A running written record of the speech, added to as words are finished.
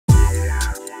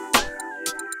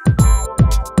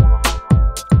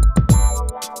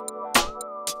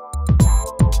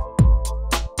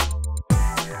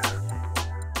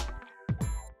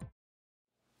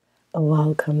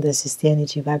Welcome. This is the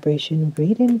energy vibration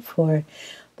reading for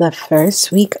the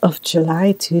first week of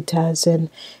July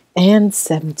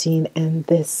 2017, and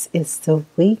this is the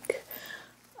week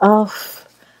of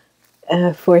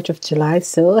 4th of July.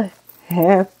 So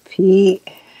happy,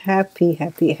 happy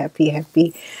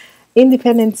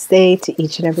Independence Day to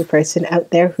each and every person out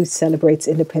there who celebrates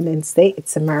Independence Day.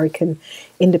 It's American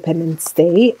Independence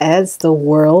Day, as the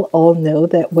world all know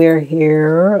that we're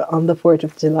here on the 4th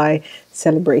of July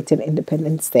celebrating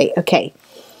Independence Day. Okay.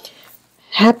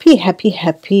 Happy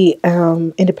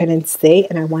Independence Day.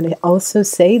 And I want to also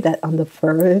say that on the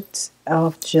 1st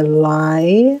of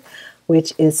July,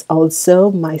 which is also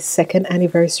my second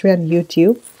anniversary on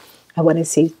YouTube, I want to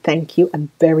say thank you, a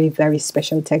very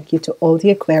special thank you to all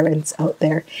the Aquarians out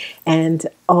there and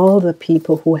all the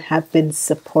people who have been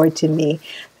supporting me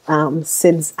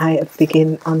since I have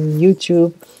begun on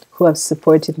YouTube, who have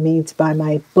supported me to buy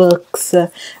my books.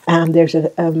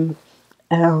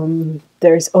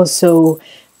 There's also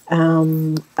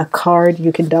a card.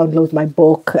 You can download my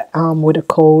book with a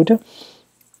code,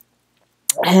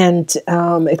 and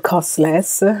it costs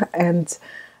less, and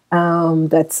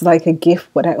that's like a gift,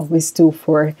 what I always do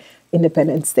for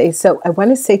Independence Day. So I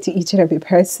want to say to each and every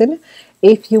person,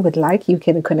 if you would like, you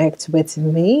can connect with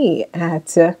me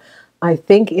at I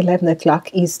think 11 o'clock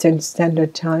Eastern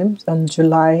Standard Time on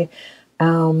July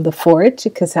the 4th,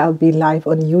 because I'll be live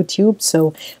on YouTube.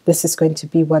 So this is going to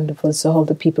be wonderful. So all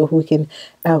the people who can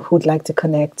who'd like to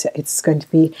connect, it's going to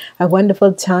be a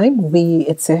wonderful time.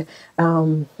 It's a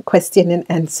question and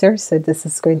answer, so this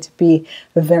is going to be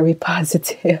very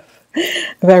positive.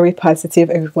 Very positive.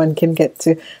 Everyone can get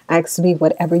to ask me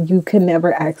whatever you can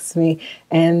never ask me,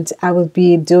 and I will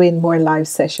be doing more live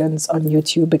sessions on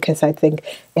YouTube, because I think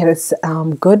it is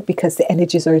good, because the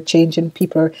energies are changing.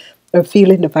 People are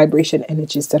feeling the vibration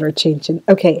energies that are changing.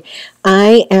 Okay,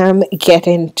 I am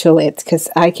getting to it, because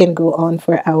I can go on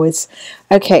for hours.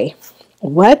 Okay,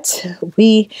 what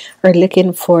we are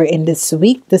looking for in this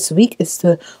week is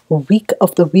the week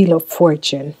of the Wheel of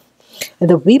Fortune.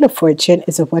 And the Wheel of Fortune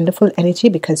is a wonderful energy,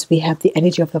 because we have the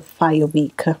energy of the fire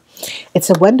week. It's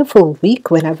a wonderful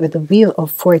week whenever the Wheel of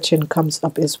Fortune comes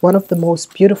up. It's one of the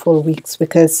most beautiful weeks,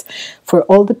 because for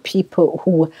all the people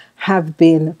who have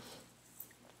been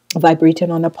vibrating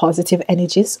on the positive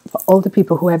energies, for all the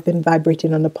people who have been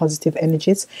vibrating on the positive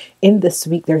energies, in this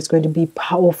week there's going to be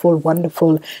powerful,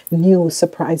 wonderful new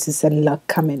surprises and luck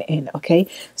coming in. Okay,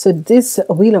 so this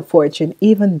Wheel of Fortune,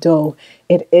 even though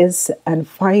it is an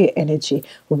fire energy,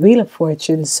 Wheel of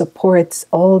Fortune supports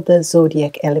all the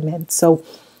zodiac elements. So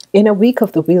in a week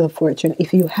of the Wheel of Fortune,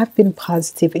 if you have been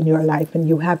positive in your life and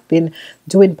you have been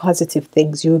doing positive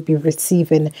things, you will be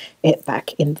receiving it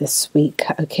back in this week.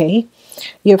 Okay,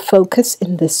 your focus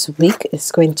in this week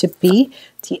is going to be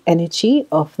the energy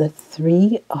of the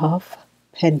Three of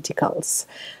Pentacles.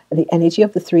 The energy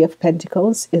of the Three of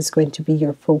Pentacles is going to be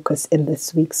your focus in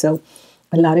this week. So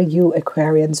a lot of you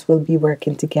Aquarians will be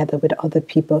working together with other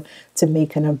people to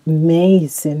make an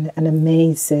amazing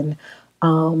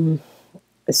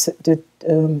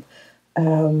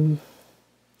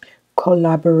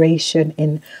collaboration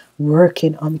in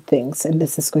working on things, and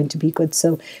this is going to be good.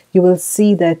 So you will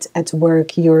see that at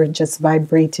work you're just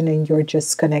vibrating and you're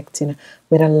just connecting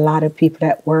with a lot of people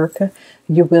at work.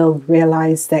 You will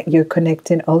realize that you're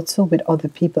connecting also with other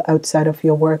people outside of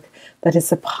your work. That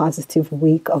is a positive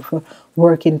week of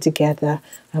working together.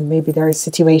 Maybe there are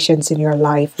situations in your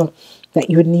life that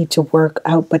you need to work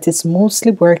out, but it's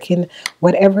mostly working.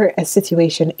 Whatever a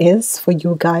situation is for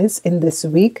you guys in this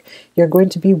week, you're going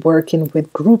to be working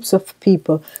with groups of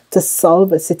people to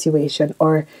solve a situation,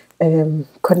 or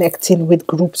connecting with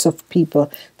groups of people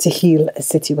to heal a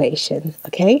situation.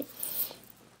 Okay,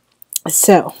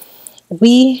 so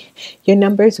your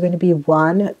number is going to be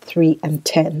 1, 3, and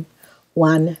 10.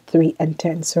 1, 3, and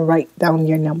 10. So write down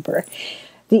your number.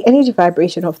 The energy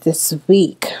vibration of this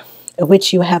week,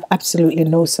 which you have absolutely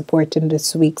no support in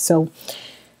this week. So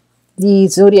the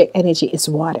zodiac energy is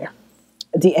water.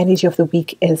 The energy of the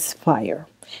week is fire.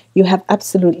 You have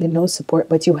absolutely no support,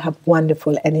 but you have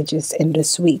wonderful energies in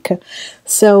this week.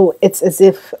 So it's as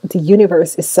if the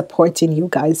universe is supporting you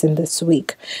guys in this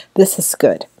week. This is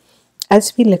good.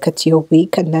 As we look at your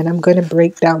week, and then I'm going to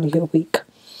break down your week.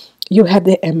 You have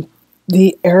the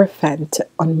Hierophant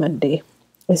on Monday.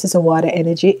 This is a water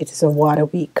energy. It is a water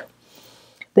week.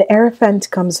 The Hierophant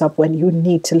comes up when you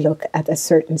need to look at a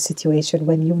certain situation,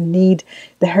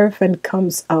 the Hierophant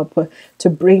comes up to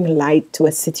bring light to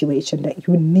a situation, that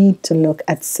you need to look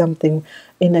at something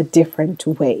in a different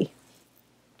way.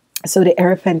 So the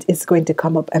Hierophant is going to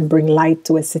come up and bring light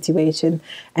to a situation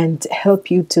and help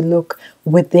you to look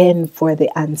within for the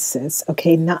answers.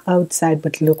 Okay, not outside,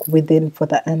 but look within for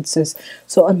the answers.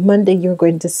 So on Monday, you're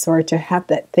going to sort of have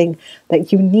that thing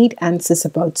that you need answers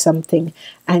about something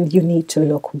and you need to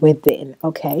look within.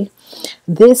 Okay,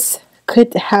 this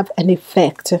could have an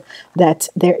effect that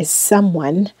there is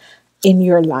someone in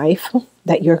your life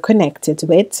that you're connected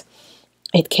with.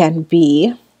 It can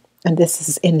be, and this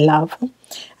is in love,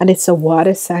 and it's a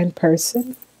water sign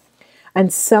person,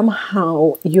 and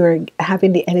somehow you're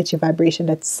having the energy vibration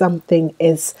that something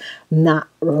is not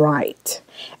right,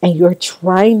 and you're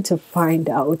trying to find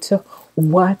out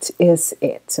what is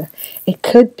it. It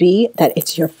could be that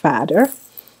it's your father,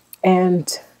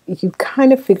 and you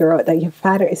kind of figure out that your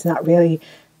father is not really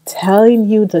telling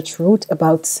you the truth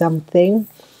about something,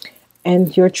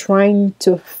 and you're trying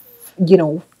to,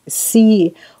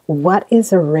 see what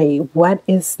is array, what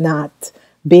is not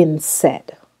been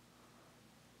said,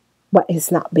 what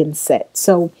is not been said.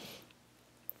 So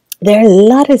there are a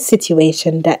lot of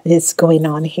situation that is going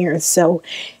on here. So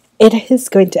it is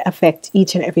going to affect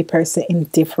each and every person in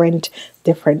different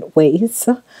ways,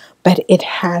 but it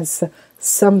has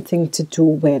something to do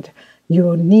with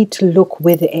you need to look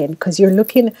within, because you're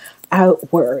looking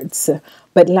outwards.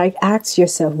 But like, ask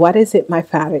yourself, what is it my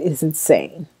father isn't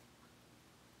saying?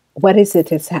 What is it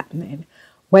that's happening?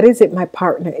 What is it my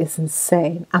partner isn't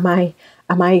saying? Am I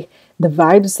the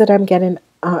vibes that I'm getting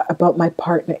about my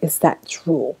partner, is that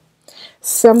true?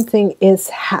 Something is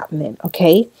happening,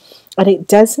 okay? And it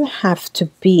doesn't have to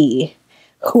be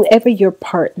whoever your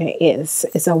partner is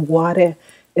a water,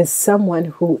 is someone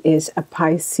who is a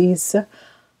Pisces,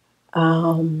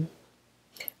 a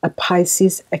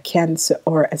Cancer,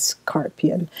 or a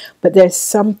Scorpion. But there's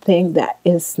something that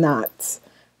is not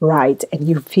right, and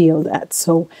you feel that.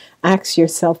 So ask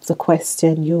yourself the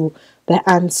question, the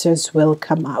answers will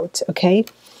come out, okay?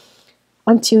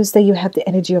 On Tuesday, you have the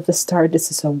energy of the star. This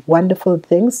is a wonderful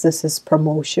thing. This is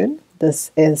promotion.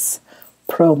 This is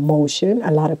promotion,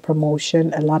 a lot of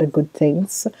promotion, a lot of good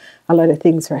things. A lot of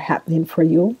things are happening for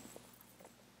you.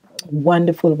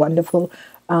 Wonderful, wonderful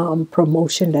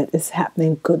promotion that is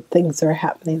happening. Good things are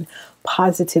happening.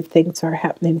 Positive things are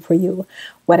happening for you.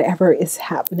 Whatever is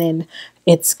happening,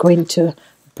 it's going to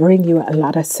bring you a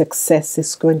lot of success.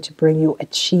 It's going to bring you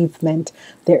achievement.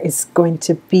 There is going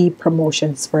to be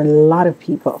promotions for a lot of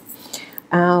people.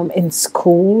 In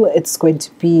school, it's going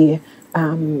to be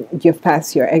you've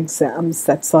passed your exams,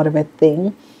 that sort of a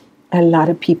thing. A lot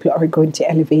of people are going to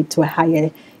elevate to a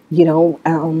higher,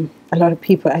 a lot of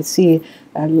people, I see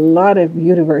a lot of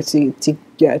university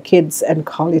kids and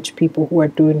college people who are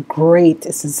doing great.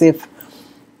 It's as if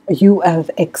you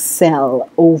have excelled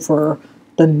over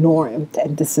the norm,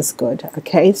 and this is good.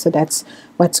 Okay, so that's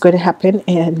what's going to happen.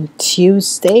 And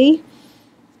Tuesday,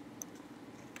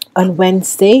 on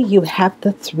Wednesday, you have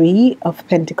the Three of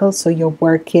Pentacles. So you're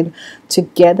working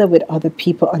together with other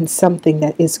people on something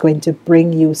that is going to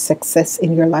bring you success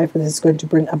in your life, and is going to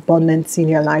bring abundance in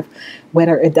your life.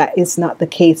 Whether that is not the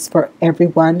case for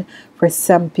everyone, for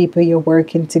some people, you're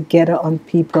working together on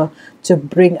people to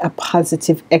bring a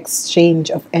positive exchange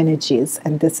of energies,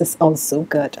 and this is also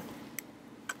good.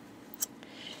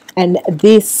 And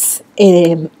this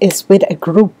is with a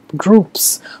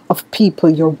groups of people.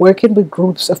 You're working with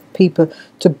groups of people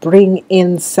to bring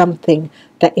in something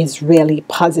that is really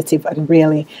positive and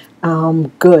really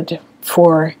good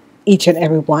for each and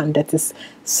every one. That is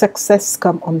success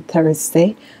come on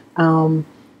Thursday. The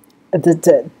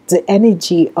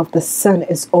energy of the sun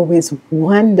is always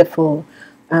wonderful.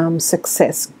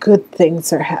 Success, good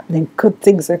things are happening. Good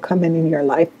things are coming in your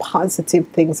life. Positive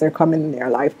things are coming in your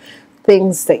life.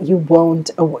 Things that you weren't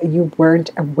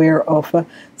aware of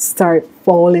start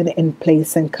falling in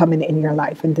place and coming in your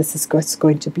life, and this is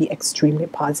going to be extremely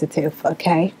positive.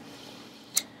 Okay,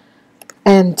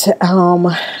 and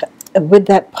with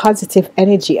that positive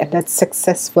energy and that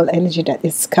successful energy that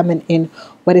is coming in,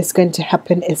 what is going to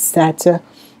happen is that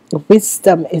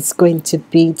wisdom is going to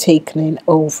be taken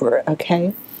over.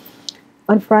 Okay,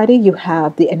 on Friday you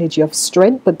have the energy of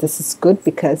strength, but this is good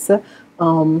because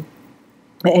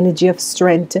the energy of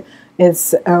strength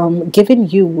is giving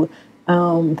you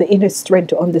the inner strength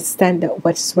to understand that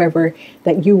whatsoever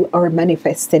that you are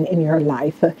manifesting in your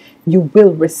life, you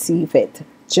will receive it.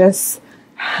 Just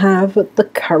have the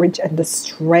courage and the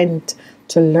strength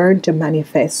to learn to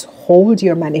manifest. Hold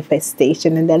your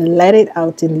manifestation and then let it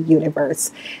out in the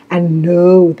universe and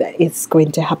know that it's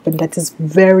going to happen. That is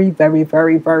very, very,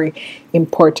 very, very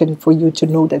important for you to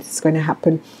know that it's going to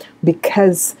happen,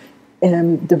 because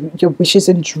your wishes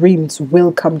and dreams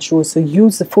will come true. So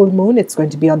use the full moon. It's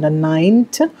going to be on the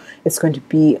 9th. It's going to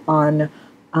be on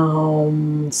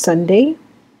Sunday.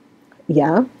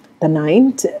 Yeah, the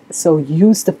 9th. So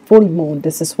use the full moon.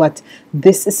 This is what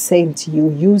this is saying to you.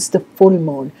 Use the full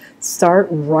moon. Start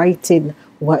writing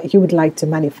what you would like to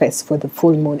manifest for the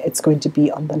full moon. It's going to be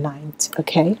on the 9th.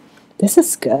 Okay, this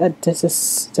is good. This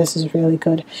is really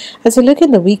good. As we look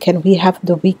in the weekend, we have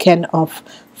the weekend of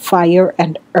fire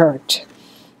and earth,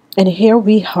 and here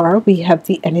we are. We have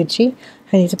the energy.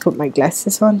 I need to put my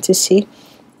glasses on to see.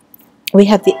 We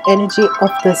have the energy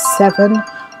of the 7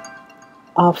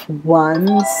 of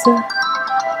Wands.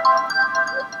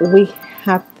 We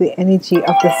have the energy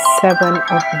of the 7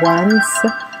 of Wands,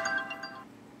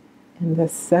 and the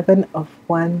 7 of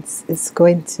Wands is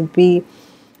going to be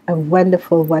a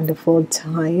wonderful, wonderful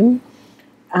time.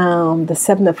 The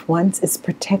 7 of Wands is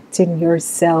protecting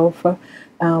yourself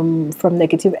from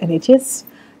negative energies.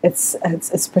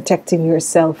 It's protecting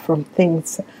yourself from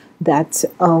things that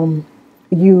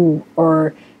you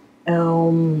are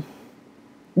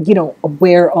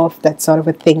aware of, that sort of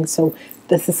a thing. So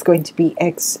this is going to be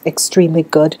extremely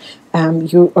good.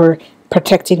 You are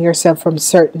protecting yourself from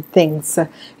certain things,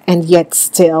 and yet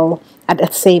still at the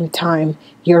same time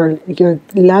you're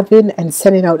loving and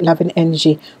sending out loving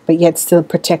energy, but yet still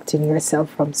protecting yourself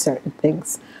from certain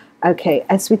things. Okay,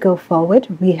 as we go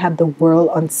forward, we have the World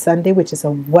on Sunday, which is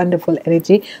a wonderful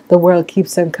energy. The World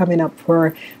keeps on coming up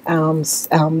for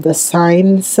the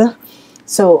signs.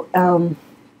 So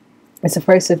it's the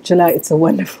 1st of July. It's a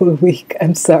wonderful week.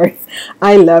 I'm sorry.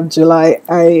 I love July.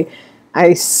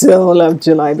 I so love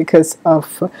July because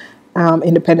of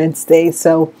Independence Day.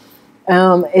 So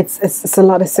it's a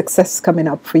lot of success coming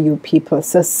up for you people.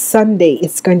 So Sunday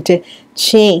is going to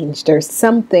change. There's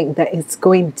something that is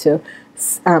going to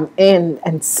end,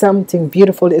 and something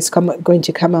beautiful is going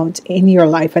to come out in your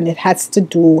life, and it has to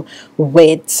do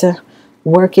with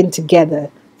working together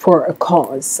for a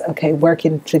cause. Okay,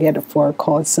 working together for a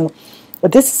cause. So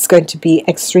this is going to be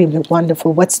extremely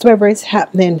wonderful. Whatsoever is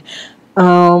happening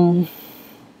on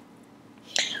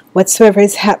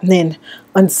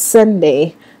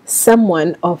Sunday,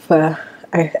 someone of a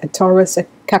Taurus, a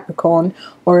Capricorn,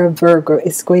 or a Virgo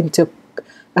is going to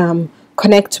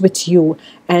connect with you,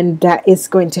 and that is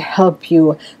going to help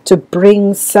you to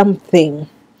bring something.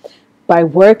 By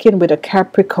working with a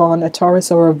Capricorn, a Taurus,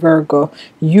 or a Virgo,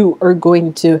 you are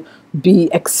going to be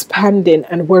expanding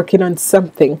and working on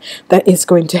something that is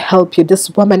going to help you.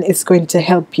 This woman is going to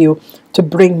help you to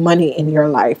bring money in your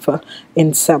life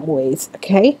in some ways.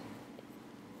 Okay,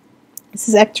 this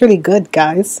is actually good,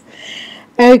 guys.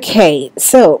 Okay,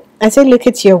 so as I look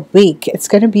at your week, it's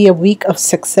going to be a week of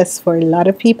success for a lot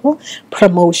of people.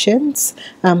 Promotions.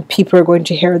 People are going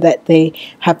to hear that they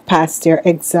have passed their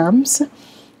exams.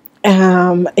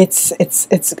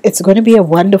 It's going to be a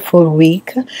wonderful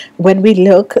week. When we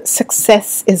look,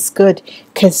 success is good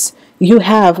because you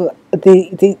have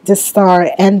the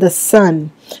star and the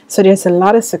sun. So there's a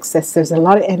lot of success. There's a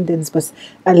lot of endings, but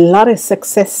a lot of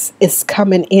success is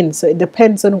coming in. So it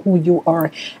depends on who you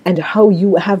are and how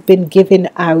you have been giving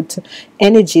out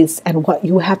energies and what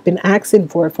you have been asking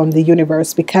for from the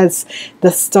universe, because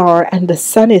the star and the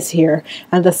sun is here,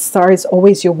 and the star is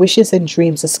always your wishes and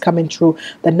dreams is coming true.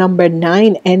 The number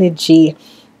 9 energy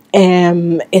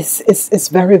is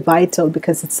very vital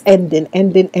because it's ending,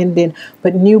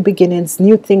 but new beginnings,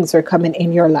 new things are coming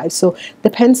in your life. So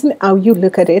depends on how you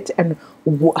look at it and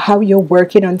how you're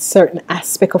working on certain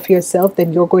aspect of yourself,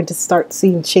 then you're going to start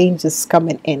seeing changes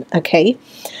coming in. Okay,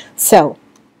 so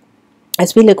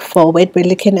as we look forward, we're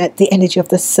looking at the energy of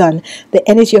the sun. The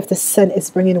energy of the sun is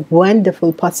bringing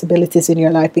wonderful possibilities in your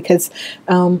life, because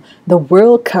the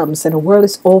world comes, and the world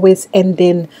is always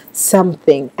ending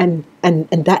something, and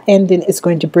that ending is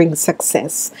going to bring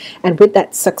success. And with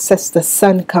that success, the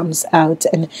sun comes out,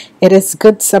 and it is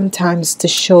good sometimes to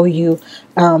show you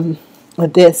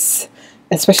this,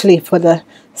 especially for the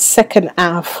second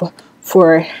half,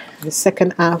 for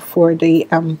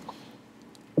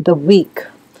the week.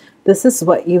 This is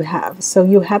what you have. So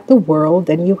you have the world,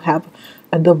 and you have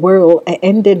the world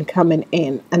ending coming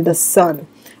in, and the sun,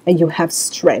 and you have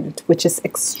strength, which is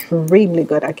extremely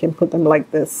good. I can put them like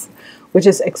this, which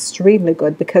is extremely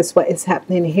good, because what is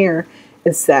happening here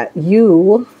is that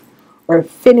you are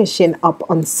finishing up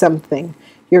on something.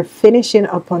 you're finishing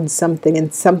up on something,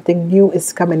 and something new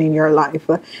is coming in your life.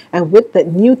 And with that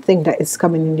new thing that is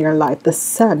coming in your life, the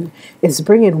sun is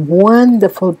bringing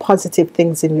wonderful positive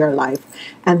things in your life.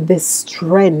 And this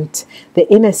strength,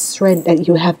 the inner strength that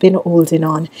you have been holding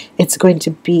on, it's going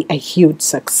to be a huge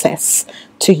success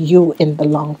to you in the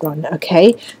long run.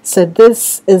 Okay, so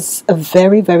this is a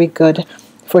very, very good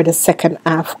for the second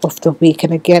half of the week.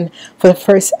 And again, for the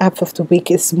first half of the week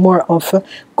is more of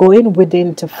going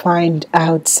within to find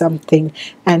out something,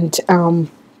 and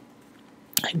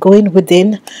going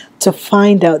within to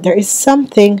find out there is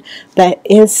something that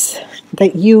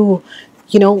you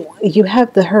know, you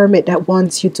have the hermit that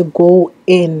wants you to go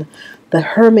in. The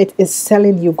hermit is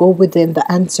telling you go within, the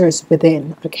answers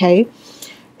within. Okay,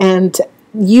 and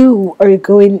you are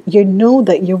going, you know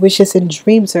that your wishes and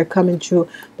dreams are coming true,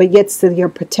 but yet still you're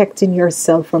protecting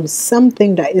yourself from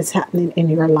something that is happening in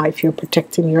your life. You're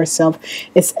protecting yourself.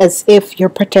 It's as if you're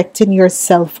protecting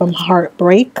yourself from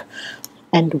heartbreak.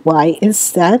 And why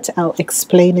is that? I'll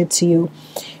explain it to you.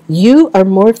 You are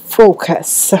more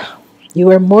focused.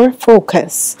 You are more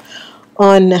focused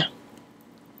on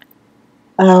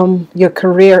your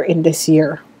career in this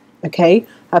year. Okay,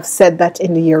 I've said that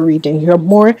in the year reading. You're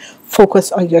more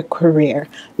focused on your career.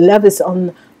 Love is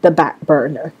on the back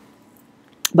burner.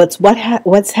 But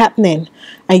what's happening,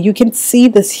 and you can see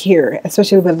this here,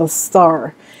 especially with the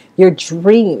star, your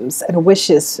dreams and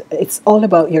wishes, it's all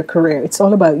about your career. It's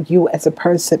all about you as a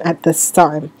person at this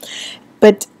time.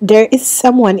 But there is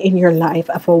someone in your life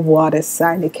of a water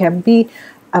sign. It can be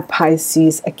a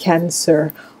Pisces, a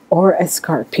Cancer, or a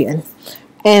Scorpion.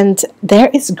 And there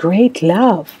is great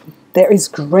love. There is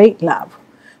great love.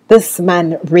 This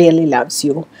man really loves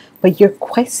you, but you're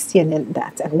questioning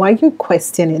that. And why you're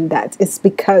questioning that is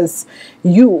because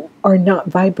you are not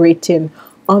vibrating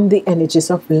on the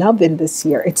energies of love in this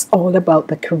year. It's all about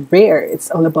the career.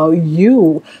 It's all about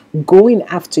you going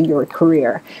after your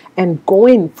career and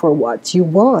going for what you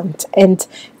want. And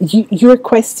you're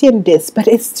questioning this, but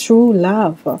it's true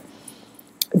love.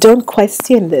 Don't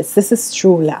question this. This is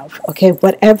true love. Okay,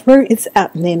 whatever is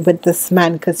happening with this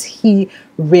man, because he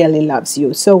really loves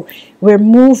you. So we're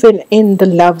moving in the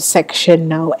love section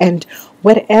now, and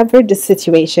whatever the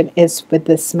situation is with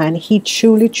this man, he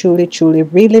truly, truly, truly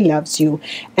really loves you.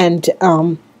 And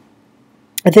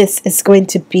this is going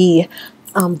to be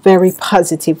very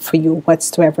positive for you.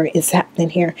 Whatsoever is happening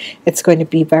here, it's going to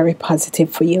be very positive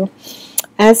for you.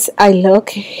 As I look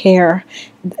here,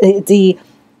 the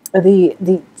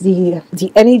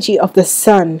energy of the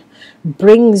sun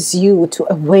brings you to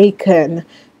awaken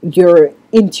your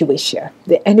intuition.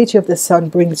 The energy of the sun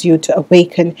brings you to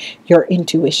awaken your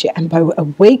intuition. And by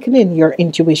awakening your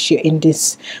intuition in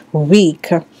this week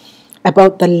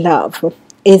about the love,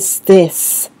 is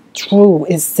this true?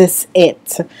 Is this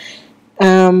it?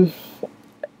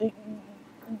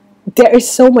 There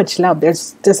is so much love.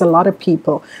 There's a lot of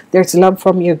people. There's love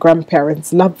from your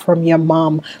grandparents, love from your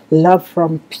mom, love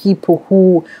from people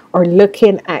who are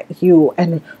looking at you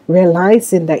and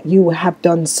realizing that you have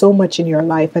done so much in your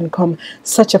life and come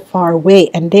such a far way,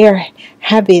 and they're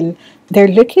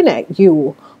looking at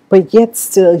you, but yet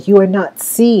still you are not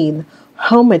seeing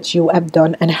how much you have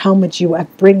done and how much you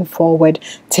have bring forward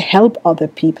to help other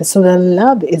people. So the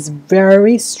love is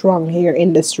very strong here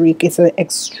in this week. It's an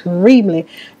extremely,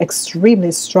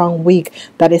 extremely strong week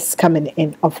that is coming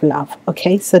in of love.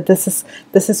 Okay, so this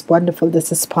is wonderful.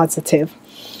 This is positive.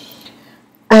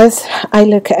 As I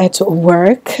look at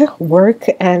work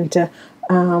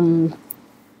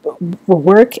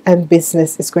and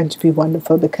business is going to be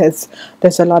wonderful, because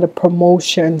there's a lot of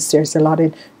promotions, there's a lot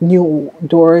of new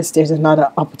doors, there's a lot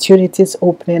of opportunities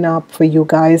opening up for you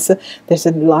guys. There's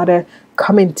a lot of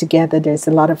coming together, there's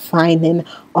a lot of finding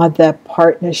other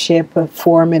partnership,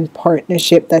 forming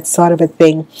partnership, that sort of a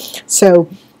thing. So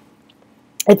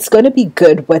it's going to be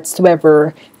good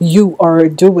whatsoever you are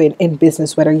doing in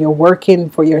business, whether you're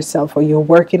working for yourself or you're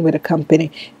working with a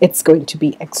company. It's going to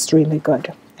be extremely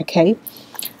good. Okay,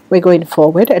 we're going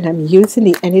forward, and I'm using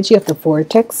the energy of the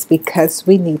vortex because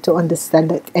we need to understand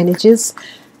that energies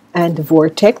and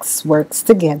vortex works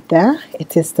together.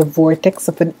 It is the vortex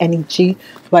of an energy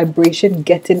vibration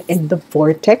getting in the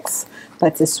vortex.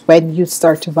 That is when you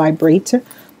start to vibrate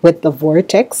with the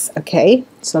vortex. Okay,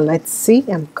 so let's see.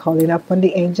 I'm calling up on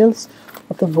the angels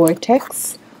of the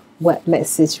vortex. What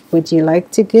message would you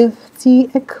like to give the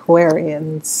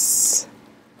Aquarians?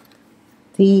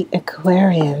 The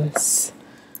Aquarians.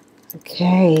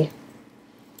 Okay,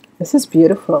 this is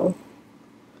beautiful.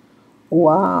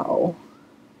 Wow.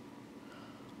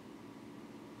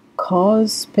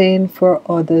 Cause pain for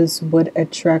others would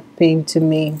attract pain to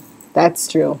me. That's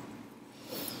true.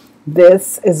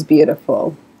 This is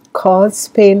beautiful. cause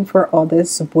pain for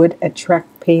others would attract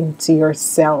pain to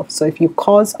yourself. So if you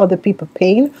cause other people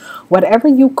pain, whatever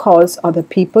you cause other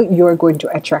people, you're going to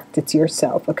attract it to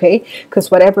yourself, okay? Because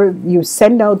whatever you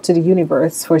send out to the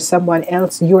universe for someone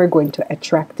else, you're going to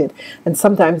attract it. And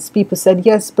sometimes people said,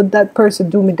 yes, but that person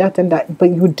do me that and that,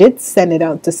 but you did send it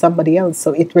out to somebody else,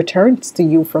 so it returns to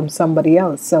you from somebody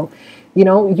else. So, you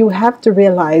know, you have to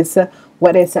realize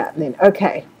what is happening.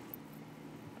 Okay.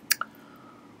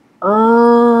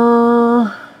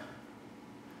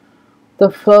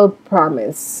 The full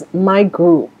promise. My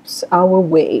groups, our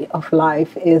way of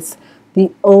life is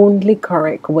the only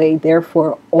correct way.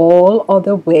 Therefore, all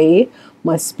other way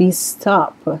must be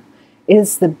stopped.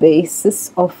 Is the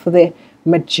basis of the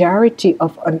majority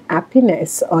of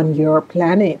unhappiness on your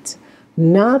planet.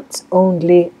 Not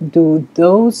only do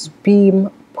those beam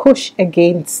push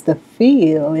against the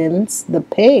feelings, the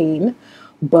pain,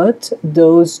 but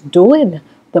those doing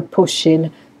the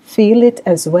pushing feel it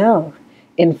as well.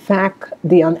 In fact,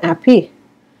 the unhappy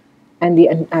and the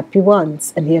unhappy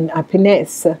ones and the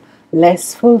unhappiness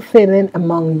less fulfilling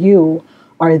among you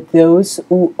are those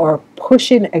who are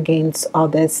pushing against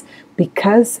others,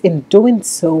 because in doing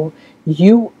so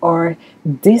you are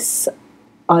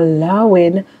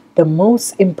disallowing the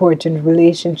most important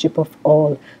relationship of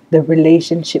all, the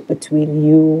relationship between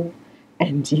you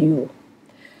and you.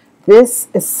 This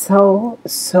is so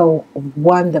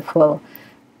wonderful.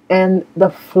 And the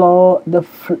flawed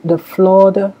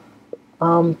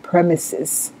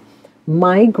premises.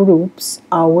 My groups,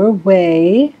 our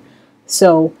way.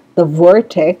 So the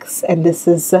vortex, and this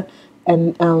is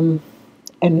and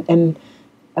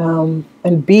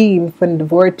beam from the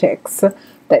vortex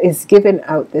that is given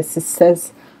out. This it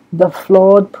says the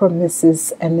flawed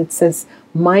premises, and it says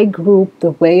my group,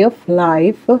 the way of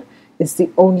life, is the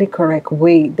only correct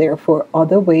way. Therefore,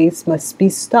 other ways must be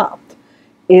stopped.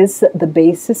 Is the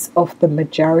basis of the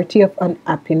majority of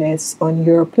unhappiness on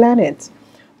your planet.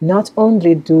 Not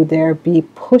only do there be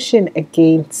pushing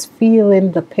against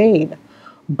feeling the pain,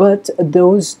 but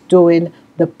those doing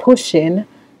the pushing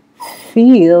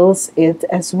feels it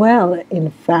as well.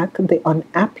 In fact, the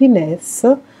unhappiness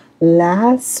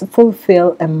last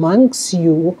fulfilled amongst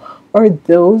you are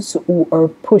those who are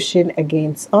pushing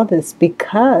against others,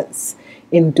 because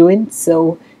in doing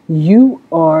so you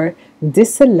are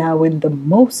disallowing the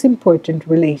most important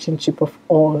relationship of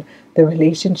all, the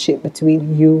relationship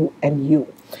between you and you.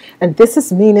 And this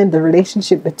is meaning the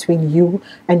relationship between you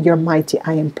and your mighty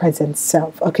I am present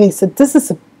self. Okay, so this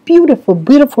is a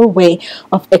beautiful way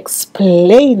of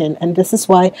explaining, and this is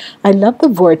why I love the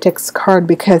vortex card,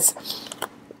 because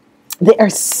they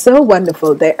are so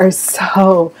wonderful. They are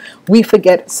so, we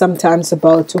forget sometimes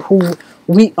about who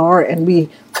we are, and we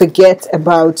forget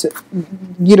about,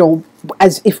 you know,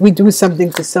 as if we do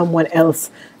something to someone else,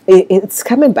 it's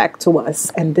coming back to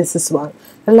us. And this is one.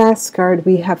 The last card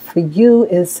we have for you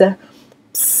is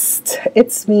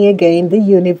it's me again, the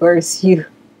universe. You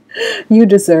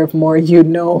deserve more. You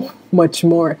know much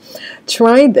more.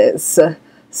 Try this.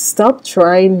 Stop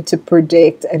trying to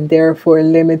predict and therefore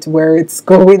limit where it's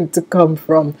going to come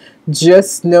from.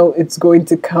 Just know it's going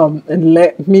to come, and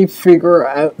let me figure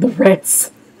out the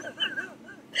rest.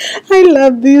 I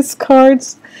love these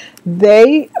cards.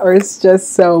 They are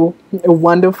just so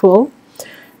wonderful.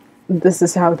 This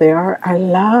is how they are. I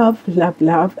love.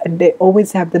 And they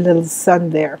always have the little sun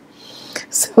there.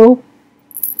 So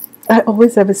I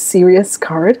always have a serious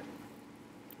card.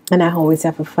 And I always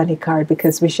have a funny card,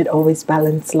 because we should always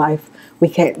balance life. We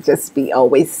can't just be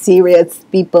always serious,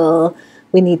 people.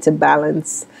 We need to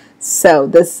balance. So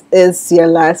this is your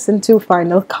last and two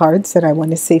final cards. And I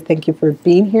want to say thank you for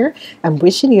being here. I'm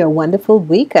wishing you a wonderful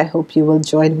week. I hope you will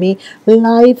join me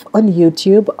live on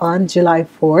YouTube on July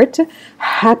 4th.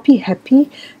 Happy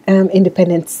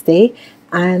Independence Day.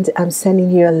 And I'm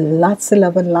sending you lots of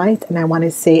love and light. And I want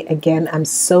to say again, I'm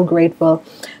so grateful.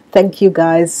 Thank you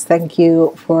guys. Thank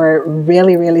you for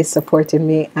really supporting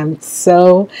me. I'm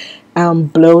so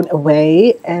blown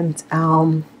away, and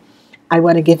I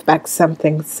want to give back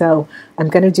something. So I'm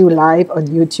going to do live on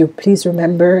YouTube. Please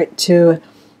remember to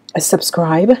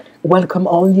subscribe. Welcome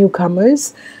all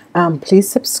newcomers. Please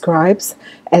subscribe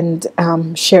and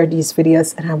share these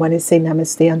videos. And I want to say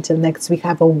namaste until next week.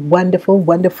 Have a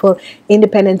wonderful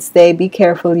Independence Day. Be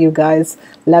careful, you guys.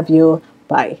 Love you.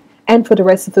 Bye. And for the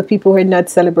rest of the people who are not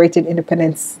celebrating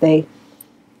Independence Day,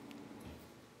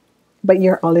 but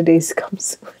your holidays come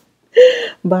soon.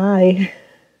 Bye.